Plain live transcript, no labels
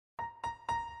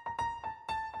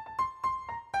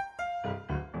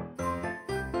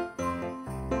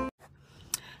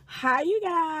Hi you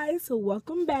guys,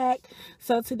 welcome back.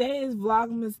 So today is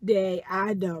Vlogmas day.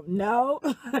 I don't know.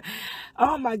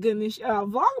 Oh my goodness,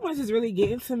 Vlogmas is really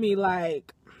getting to me.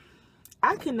 Like,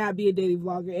 I could not be a daily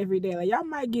vlogger every day. Like, y'all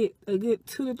might get a good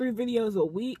 2 to 3 videos a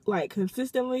week, like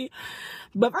consistently,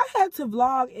 but if I had to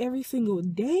vlog every single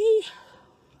day,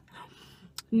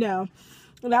 no.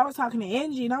 And I was talking to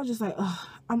Angie and I was just like, oh,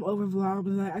 I'm over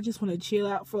vlogging. Like, I just want to chill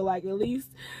out for like at least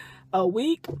a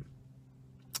week.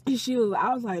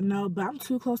 I was like, no, but I'm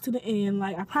too close to the end.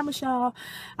 Like, I promise y'all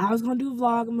I was gonna do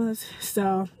Vlogmas,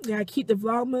 so gotta keep the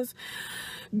Vlogmas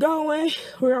going.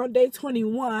 We're on day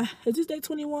 21. Is this day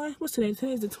 21? What's today?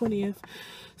 Today's the 20th.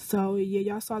 So yeah,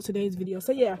 y'all saw today's video.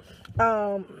 So yeah,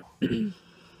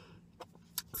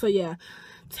 so yeah,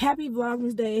 happy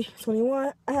Vlogmas day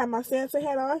 21. I have my Santa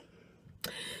hat on.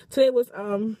 Today was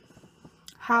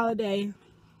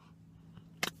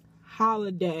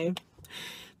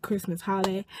Christmas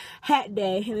holiday hat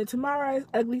day, and then tomorrow is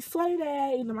ugly sweater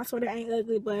day. You know, my sweater ain't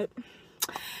ugly, but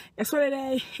it's sweater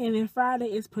day. And then Friday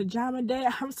is pajama day.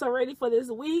 I'm so ready for this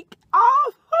week.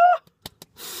 Oh,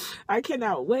 I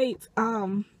cannot wait.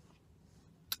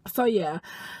 So yeah,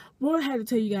 what I had to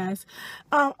tell you guys.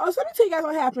 So let me tell you guys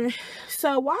what happened.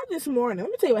 So why this morning?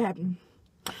 Let me tell you what happened.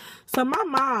 So my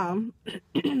mom,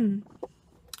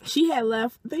 she had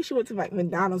left. I think she went to like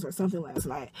McDonald's or something last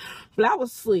night, but I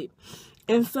was asleep.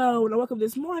 And so when I woke up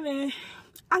this morning,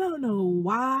 I don't know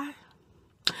why,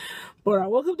 but I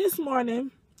woke up this morning.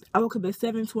 I woke up at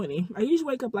 7:20. I usually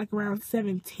wake up like around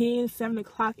 7:10, 7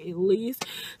 o'clock at least,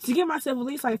 to give myself at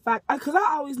least like 5, because I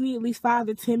always need at least 5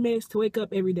 to 10 minutes to wake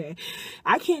up every day.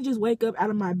 I can't just wake up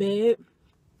out of my bed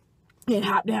and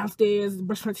hop downstairs,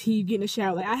 brush my teeth, get in the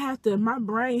shower. Like, I have to, my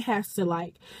brain has to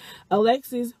like,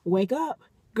 Alexis, wake up.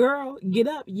 Girl, get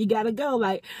up, you gotta go.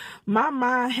 Like, my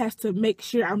mind has to make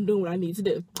sure I'm doing what I need to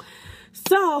do.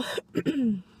 So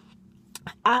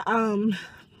I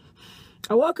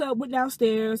woke up, went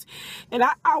downstairs, and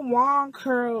I wand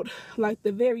curled like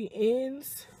the very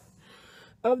ends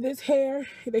of this hair.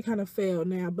 They kind of fell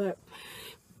now, but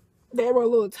they were a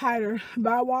little tighter.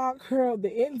 But I wand curled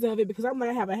the ends of it because I'm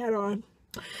gonna have a hat on.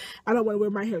 I don't want to wear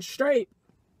my hair straight,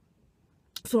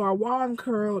 so I wand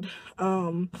curled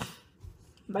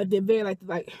like the very like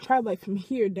probably like from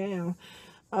here down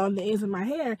the ends of my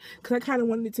hair, because I kind of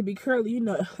wanted it to be curly, you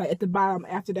know, like at the bottom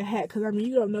after the hat, because I mean,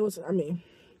 you don't know what's, I mean,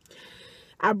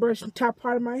 I brushed the top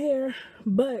part of my hair,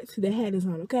 but the hat is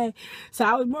on, okay? So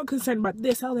I was more concerned about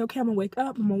this. I was like, okay, I'm gonna wake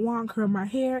up, I'm gonna wand curl my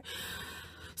hair.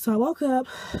 So I woke up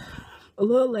a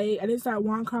little late. I didn't start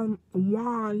wand curling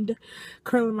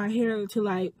my hair until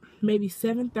like maybe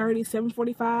 7:30,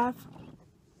 7:45.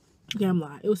 Yeah, I'm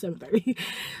lying. It was 7:30.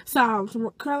 So I'm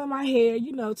curling my hair,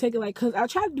 you know, taking like, cause I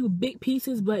tried to do big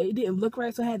pieces, but it didn't look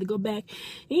right, so I had to go back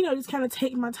and, you know, just kind of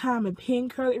take my time and pin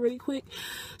curl it really quick.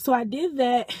 So I did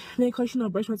that. And then, of course, you know,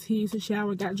 brushed my teeth,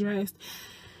 shower, got dressed.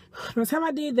 By the time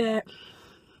I did that,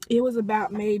 it was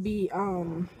about maybe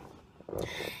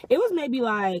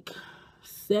like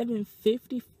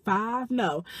 7:55.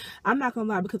 No, I'm not gonna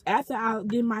lie, because after I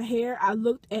did my hair, I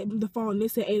looked at the phone and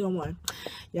it said 8:01.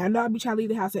 Yeah, I know I be trying to leave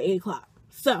the house at 8 o'clock.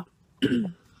 So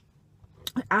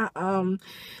I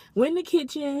went in the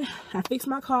kitchen. I fixed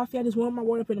my coffee. I just warmed my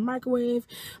water up in the microwave,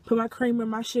 put my creamer,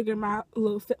 my sugar, my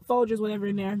little Folgers, whatever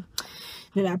in there.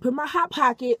 Then I put my Hot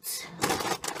Pockets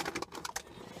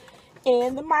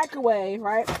in the microwave,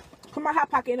 right? Put my Hot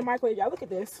Pocket in the microwave. Y'all, look at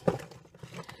this.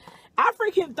 I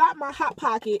freaking thought my Hot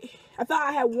Pocket, I thought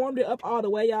I had warmed it up all the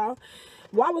way, y'all.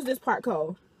 Why was this part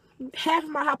cold? Half of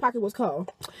my Hot Pocket was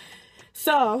cold.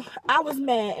 So I was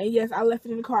mad, and yes, I left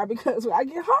it in the car, because when I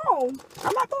get home,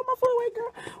 I'm not throwing my food away,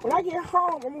 girl. When I get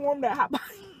home, I'm gonna warm that Hot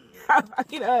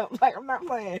Pocket up. Like, I'm not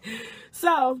playing.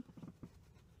 So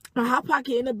my Hot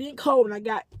Pocket ended up being cold, and I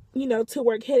got, you know,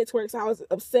 headed to work. So I was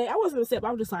upset. I wasn't upset, but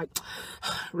I was just like,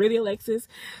 really, Alexis?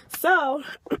 So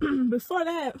before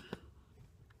that,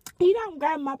 you know, I'm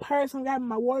grabbing my purse, I'm grabbing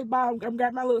my water bottle, I'm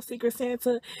grabbing my little Secret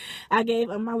Santa. I gave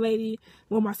my lady,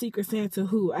 well, my Secret Santa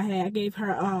who I gave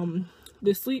her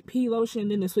the Sweet Pea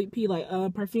lotion and the Sweet Pea like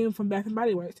perfume from Bath and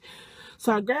Body Works.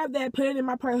 So I grabbed that, put it in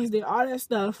my purse, did all that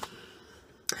stuff,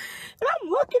 and I'm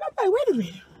looking, I'm like, wait a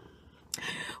minute,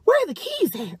 where are the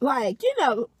keys at? Like, you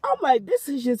know, I'm like, this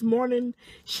is just morning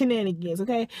shenanigans,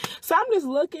 okay? So I'm just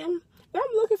looking.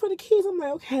 I'm looking for the keys. I'm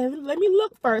like, okay, let me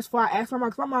look first before I ask my mom.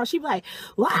 Because my mom, she be like,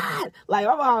 what? Like,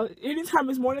 my mom, anytime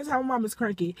it's morning time, my mom is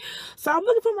cranky. So I'm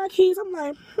looking for my keys. I'm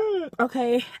like,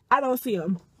 okay, I don't see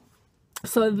them.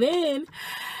 So then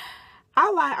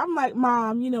I'm like,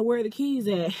 Mom, you know, where are the keys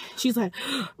at? She's like,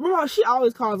 Mom, she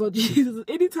always calls on Jesus.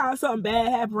 Anytime something bad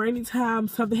happens, or anytime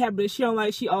something happens she don't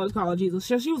like, she always calls on Jesus.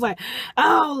 So she was like,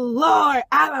 oh, Lord,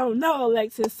 I don't know,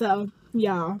 Alexis. So,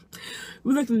 y'all,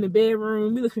 we're looking in the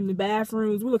bedroom, we're looking in the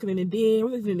bathrooms, we're looking in the den,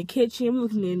 we're looking in the kitchen, we're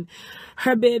looking in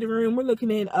her bedroom, we're looking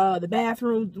in the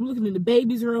bathroom, we're looking in the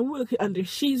baby's room, we're looking under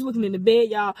sheets, looking in the bed,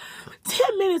 y'all.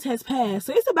 10 minutes has passed,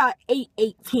 so it's about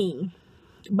 8:18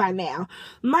 by now.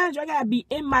 Mind you, I gotta be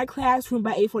in my classroom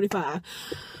by 8:45.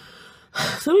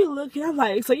 So we looking, I'm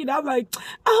like, so, you know, I'm like,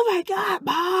 oh my God,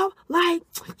 Mom, like,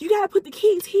 you gotta put the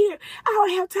keys here. I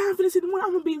don't have time for this anymore.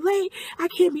 I'm gonna be late. I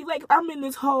can't be late. I'm in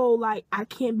this whole, like, I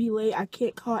can't be late. I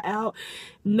can't call out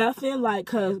nothing, like,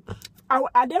 cause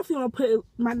I definitely want to put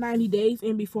my 90 days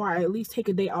in before I at least take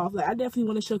a day off. Like, I definitely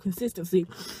want to show consistency.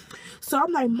 So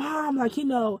I'm like, Mom, like, you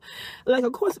know, like,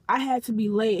 of course I had to be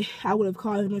late. I would have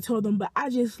called them and told them, but I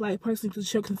just like personally to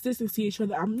show consistency and show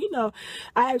that I'm, you know,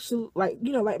 I actually like,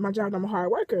 you know, like my job, I'm a hard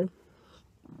worker.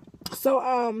 So,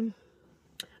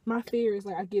 my fear is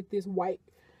like I get this white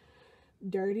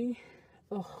dirty.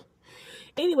 Ugh.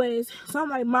 Anyways, so I'm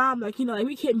like, Mom, like, you know, like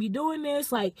we can't be doing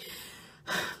this. Like,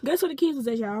 guess what the keys was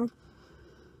at, y'all?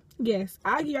 Guess.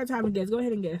 I'll give y'all time to guess. Go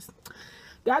ahead and guess.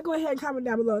 Y'all go ahead and comment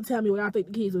down below and tell me what I think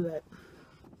the keys was at.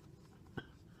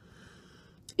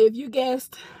 If you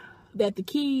guessed that the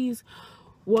keys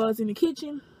was in the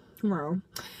kitchen, wrong.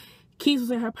 Keys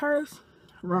was in her purse,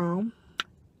 wrong.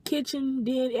 Kitchen,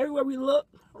 then everywhere we look,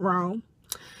 wrong.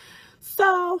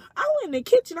 So I went in the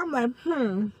kitchen. I'm like,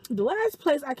 the last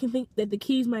place I can think that the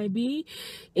keys might be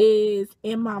is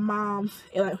in my mom's,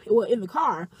 well, in the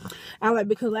car. I'm like,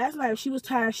 because last night she was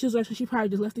tired. She was like, she probably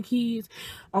just left the keys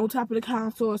on top of the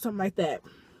console or something like that.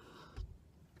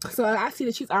 So I see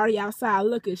that she's already outside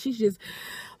looking. She's just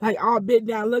like all bent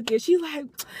down looking. She's like,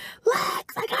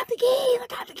 Lex, I got the keys. I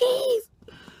got the keys.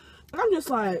 And I'm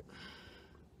just like,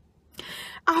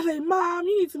 I was like, Mom,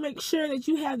 you need to make sure that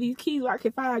you have these keys where I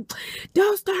can find.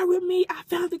 Don't start with me. I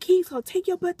found the keys, so take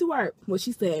your butt to work. Well,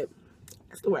 she said,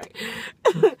 that's the word.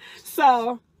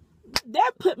 So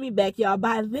that put me back, y'all.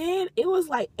 By then, it was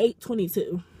like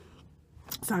 8:22.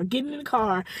 So I'm getting in the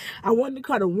car. I wanted the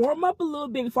car to warm up a little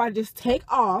bit before I just take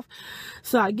off.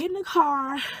 So I get in the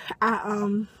car.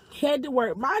 I head to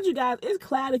work. Mind you guys, it's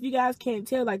cloudy. If you guys can't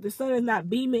tell, like the sun is not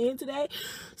beaming in today.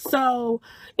 So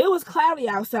it was cloudy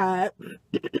outside.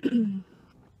 And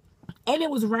it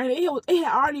was raining. It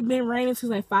had already been raining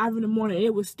since like 5 in the morning.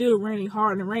 It was still raining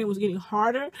hard, and the rain was getting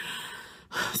harder.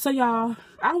 So y'all,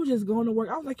 I was just going to work.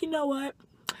 I was like, you know what?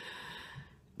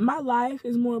 My life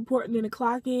is more important than the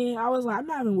clock in. I was like, I'm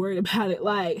not even worried about it.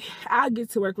 Like, I'll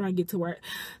get to work when I get to work.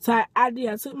 So I did.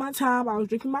 I took my time. I was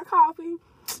drinking my coffee,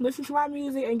 listening to my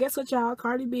music, and guess what, y'all?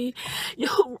 Cardi B. Yo,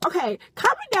 okay,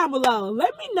 comment down below.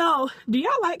 Let me know, do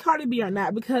y'all like Cardi B or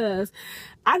not? Because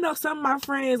I know some of my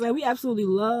friends, like, we absolutely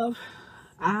love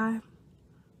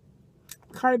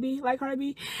Cardi B, like Cardi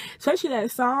B, especially that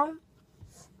song.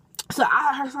 So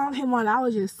her song came on, I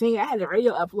was just singing. I had the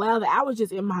radio up loud. I was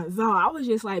just in my zone. I was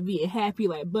just like being happy,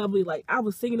 like bubbly. Like I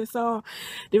was singing the song.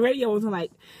 The radio was on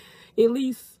like at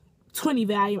least 20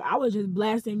 volume. I was just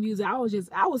blasting music. I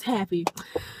was happy.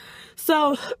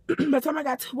 So by the time I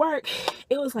got to work,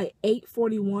 it was like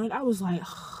 8:41. I was like,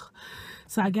 ugh.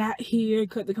 So I got here,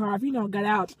 cut the car off, you know, got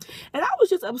out. And I was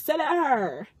just upset at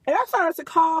her. And I started to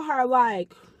call her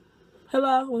like,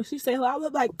 hello. When she said hello, I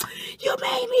was like, you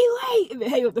made me late. And then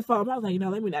hang up the phone. I was like, no,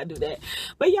 let me not do that.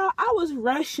 But y'all, I was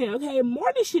rushing, okay?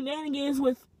 Morning shenanigans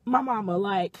with my mama.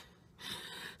 Like,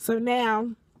 so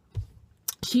now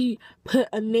she put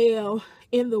a nail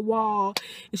in the wall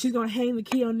and she's gonna hang the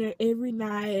key on there every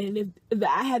night. And if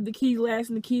I had the keys last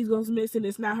and the keys goes missing,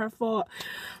 it's not her fault.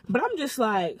 But I'm just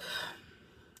like,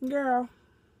 girl,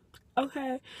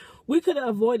 okay, we could have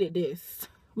avoided this.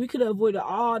 We could have avoided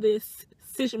all this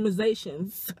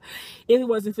situations if it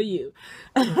wasn't for you.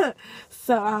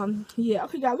 So yeah,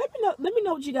 okay guys, let me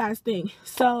know what you guys think.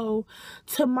 So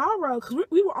tomorrow, because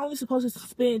we were only supposed to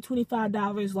spend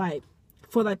 $25 like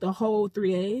for like the whole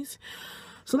 3 days.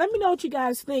 So let me know what you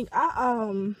guys think.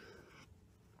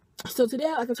 So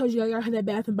today, like I told you, I got that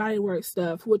Bath and Body Works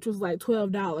stuff, which was like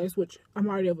 $12, which I'm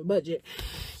already over budget.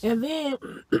 And then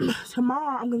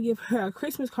tomorrow, I'm going to give her a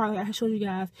Christmas card like I showed you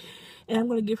guys. And I'm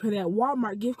going to give her that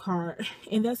Walmart gift card.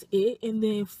 And that's it. And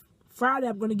then Friday,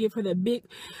 I'm going to give her that big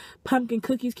pumpkin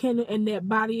cookies candle and that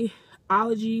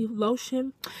Bodyology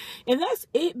lotion. And that's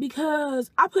it,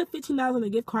 because I put $15 on the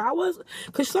gift card.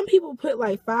 Because some people put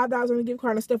like $5 on the gift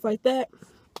card and stuff like that.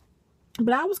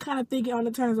 But I was kind of thinking on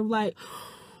the terms of like,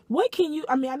 what can you,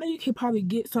 I mean, I know you can probably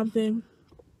get something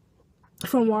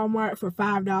from Walmart for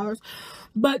 $5.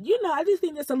 But you know, I just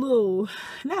think that's a little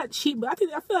not cheap, but I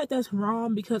feel like that's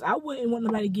wrong, because I wouldn't want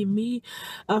nobody to give me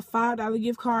a $5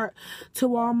 gift card to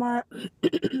Walmart.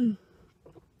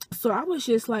 So I was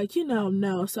just like, you know,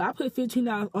 no. So I put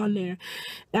 $15 on there,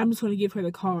 and I'm just going to give her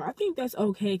the card. I think that's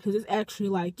okay, because it's actually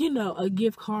like, you know, a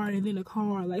gift card and then a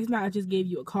card. Like, it's not I just gave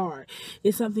you a card.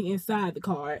 It's something inside the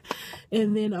card.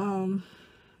 And then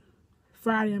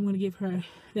Friday I'm going to give her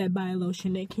that body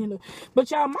lotion, that candle.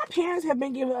 But y'all, my parents have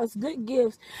been giving us good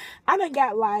gifts. I done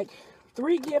got like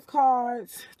 3 gift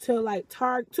cards to like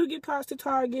Target, 2 gift cards to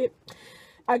Target.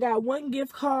 I got 1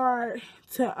 gift card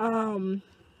to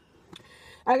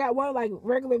I got 1 like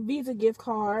regular Visa gift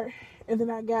card, and then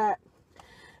I got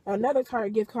another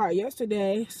Target gift card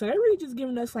yesterday. So they're really just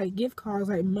giving us like gift cards,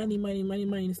 like money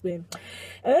to spend.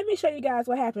 And let me show you guys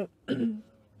what happened.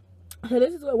 So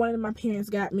this is what one of my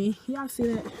parents got me. Y'all see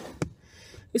that?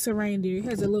 It's a reindeer. It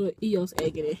has a little EOS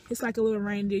egg in it. It's like a little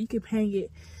reindeer. You can hang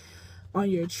it on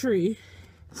your tree.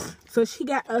 So she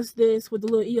got us this with the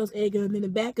little EOS egg, and then the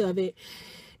back of it,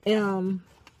 it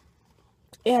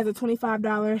has a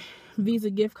 $25 Visa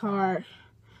gift card.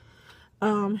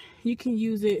 You can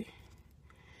use it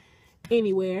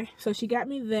anywhere. So she got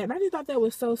me that, and I just thought that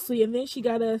was so sweet. And then she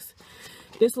got us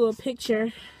this little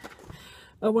picture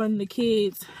of one of the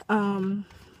kids,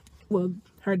 well,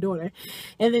 her daughter,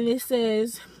 and then it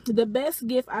says, "The best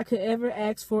gift I could ever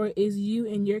ask for is you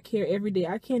and your care every day.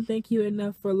 I can't thank you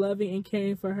enough for loving and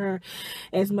caring for her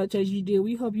as much as you do.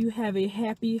 We hope you have a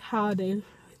happy holiday.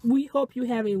 We hope you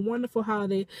have a wonderful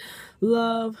holiday.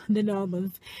 Love, the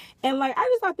Normans." And like, I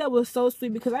just thought that was so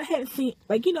sweet, because I hadn't seen,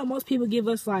 like, you know, most people give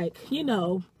us like, you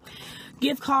know,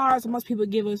 gift cards. Most people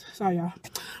give us, sorry y'all,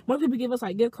 most people give us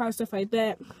like gift cards, stuff like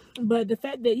that. But the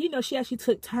fact that, you know, she actually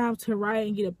took time to write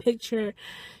and get a picture,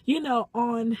 you know,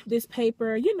 on this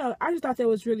paper, you know, I just thought that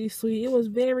was really sweet. It was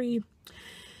very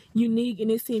unique,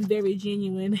 and it seemed very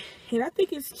genuine, and I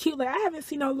think it's cute. Like, I haven't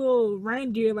seen no little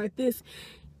reindeer like this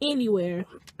anywhere.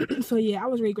 So yeah, I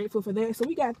was really grateful for that. So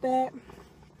we got that.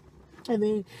 And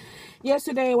then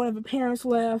yesterday, one of the parents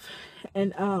left,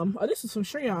 and oh, this is from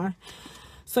Shreon.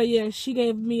 So yeah, she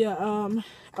gave me a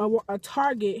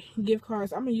Target gift card.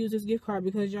 So I'm gonna use this gift card,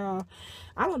 because y'all,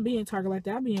 I don't be in Target like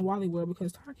that. I be in Wally World,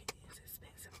 because Target is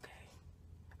expensive. Okay,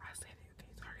 I said it.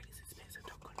 Okay, Target is expensive.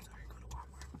 Don't go to Target, go to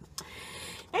Walmart.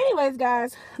 Anyways,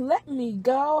 guys, let me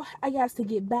go. I got to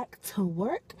get back to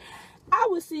work. I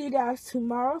will see you guys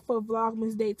tomorrow for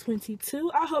Vlogmas Day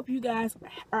 22. I hope you guys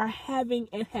are having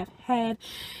and have had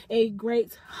a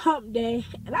great hump day.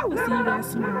 And I will see you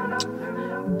guys tomorrow.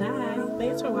 Bye.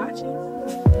 Thanks for watching.